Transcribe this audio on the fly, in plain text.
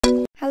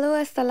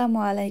আসসালামু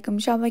আলাইকুম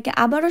সবাইকে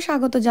আবারও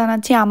স্বাগত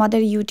জানাচ্ছি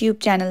আমাদের ইউটিউব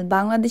চ্যানেল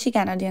বাংলাদেশি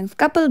কানাডিয়ান্স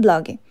কাপল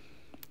ব্লগে।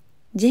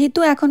 যেহেতু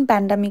এখন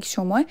প্যান্ডামিক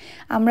সময়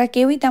আমরা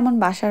কেউই তেমন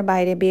বাসার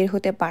বাইরে বের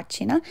হতে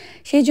পারছি না,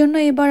 সেই জন্য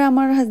এবার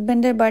আমার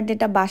হাজব্যান্ডের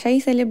বার্থডেটা বাসায়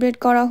সেলিব্রেট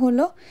করা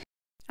হলো।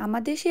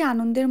 আমাদের সেই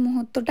আনন্দের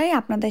মুহূর্তটাই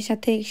আপনাদের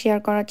সাথে শেয়ার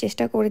করার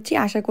চেষ্টা করেছি।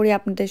 আশা করি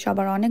আপনাদের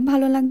সবার অনেক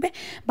ভালো লাগবে।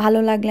 ভালো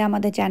লাগলে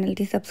আমাদের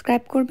চ্যানেলটি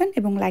সাবস্ক্রাইব করবেন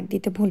এবং লাইক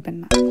দিতে ভুলবেন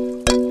না।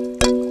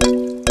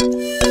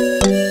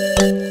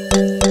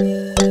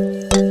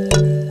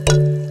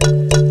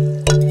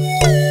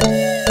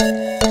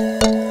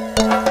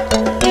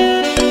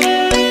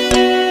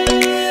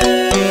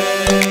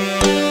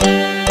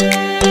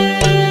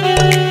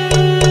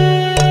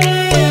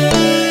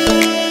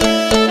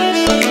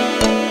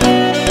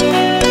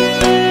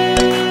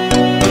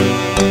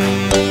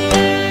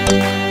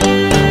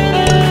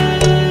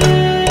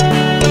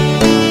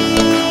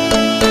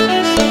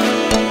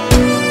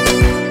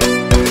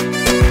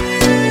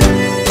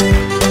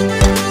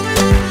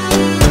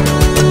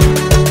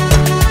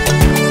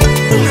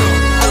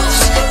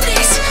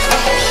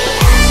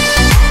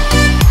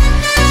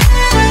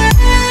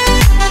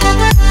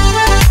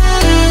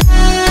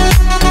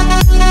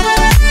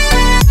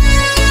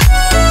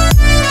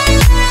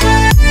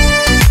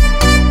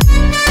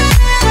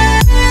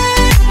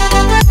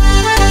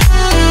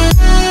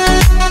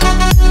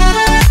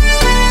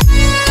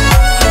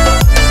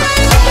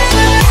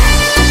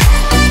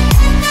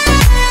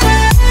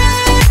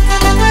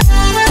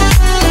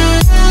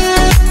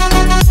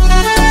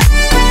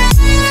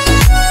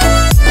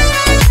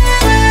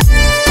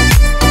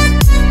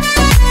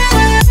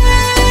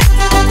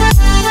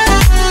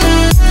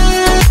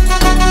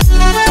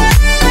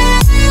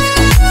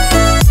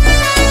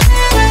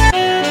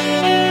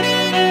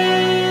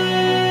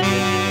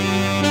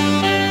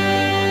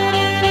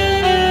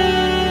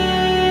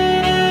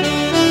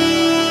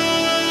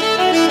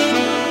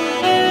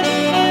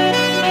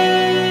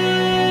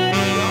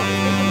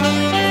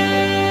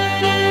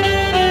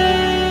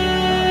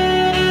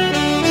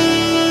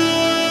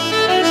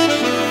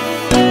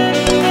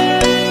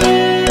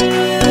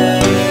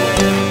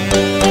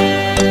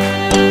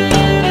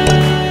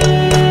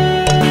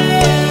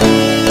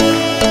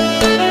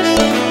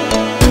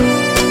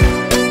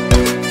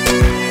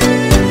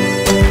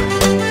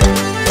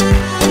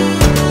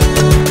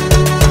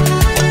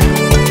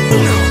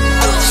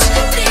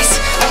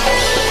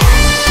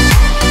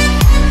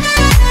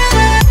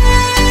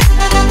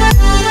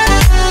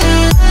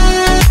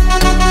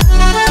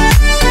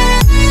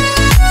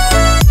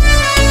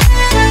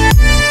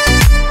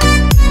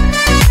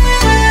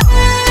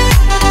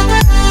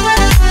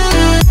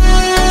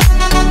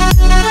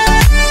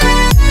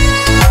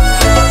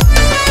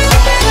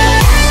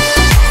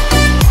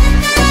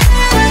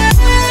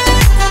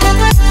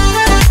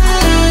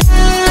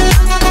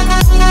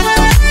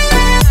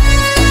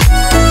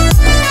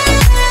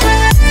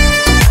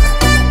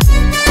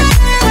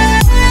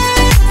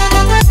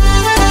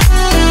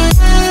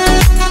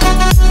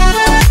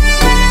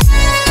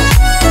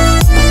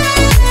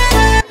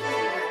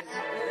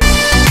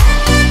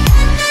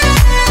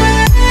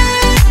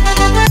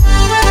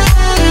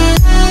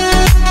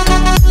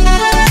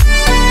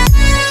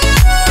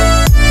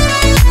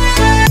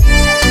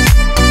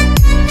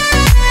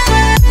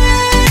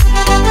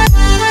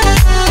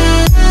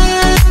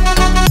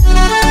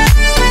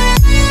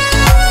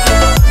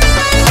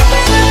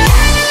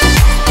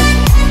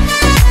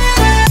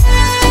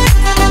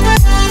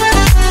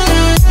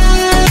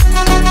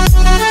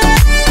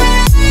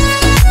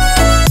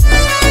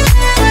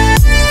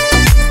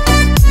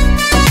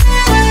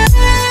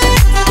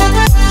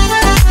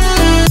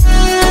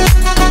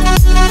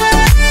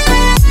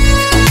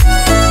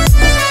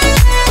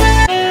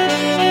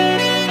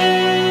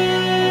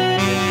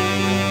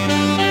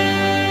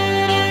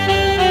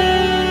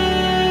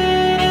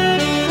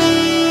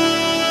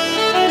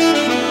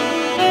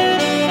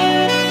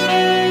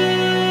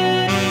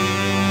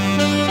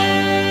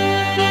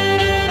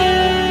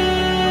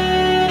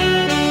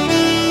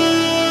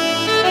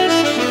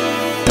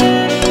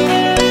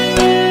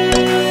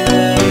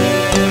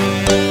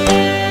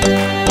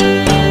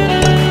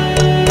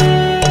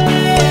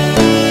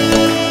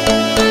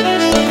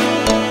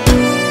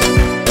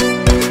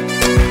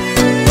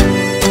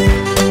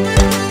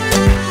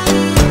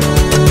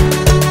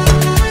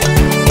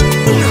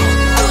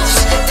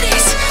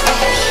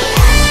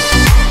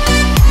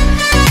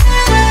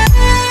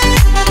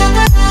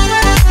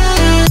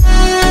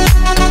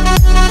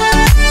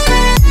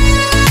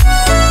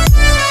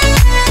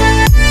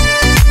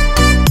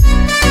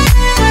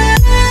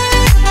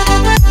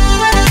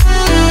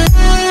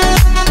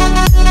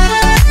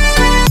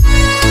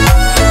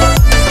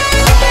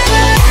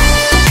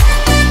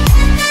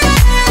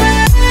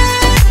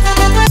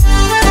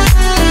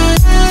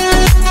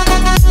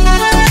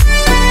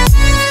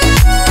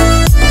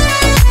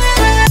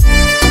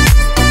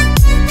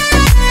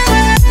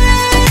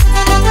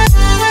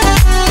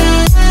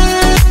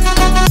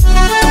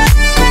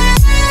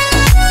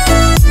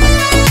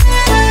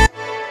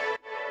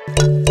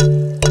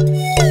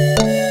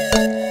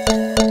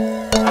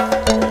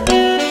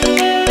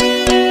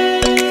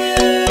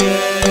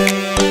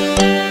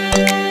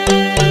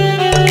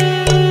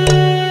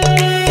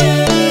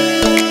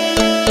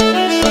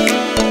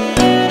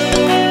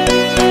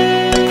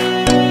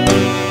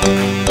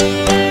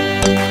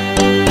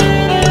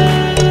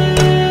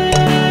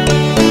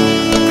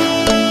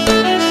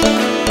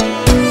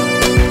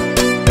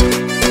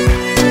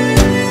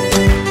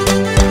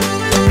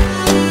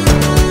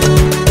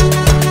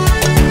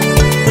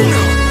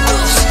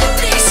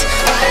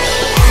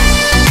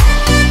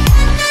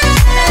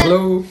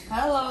 Hello.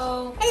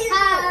 Hello.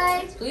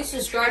 Hi. Please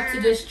subscribe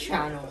to this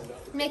channel.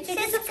 Make sure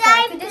to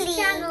subscribe to this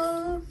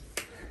channel.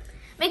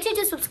 Make sure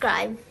to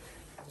subscribe.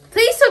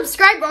 Please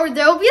subscribe or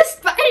there will be a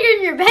spider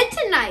in your bed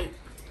tonight.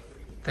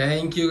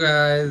 Thank you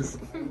guys.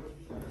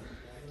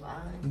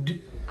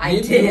 I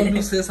You did. want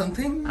to say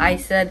something? I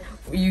said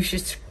you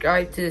should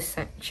subscribe to this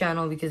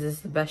channel because it's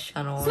the best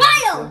channel. on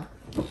Smile.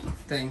 YouTube.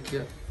 Thank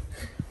you.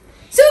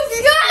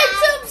 Subscribe.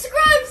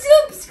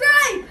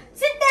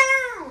 Sit down.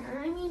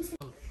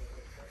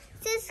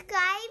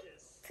 Subscribe,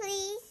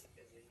 please,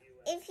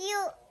 if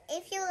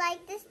you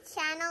like this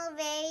channel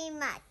very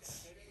much.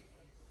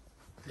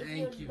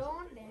 Thank you.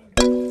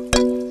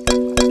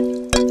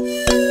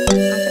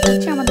 আশা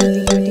করছি আমাদের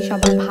ভিডিওটি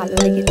সবার ভালো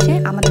লেগেছে।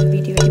 আমাদের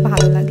ভিডিওটি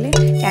ভালো লাগলে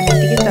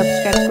চ্যানেলটিকে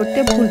সাবস্ক্রাইব করতে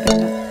ভুলবেন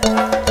না।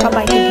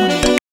 সবাইকে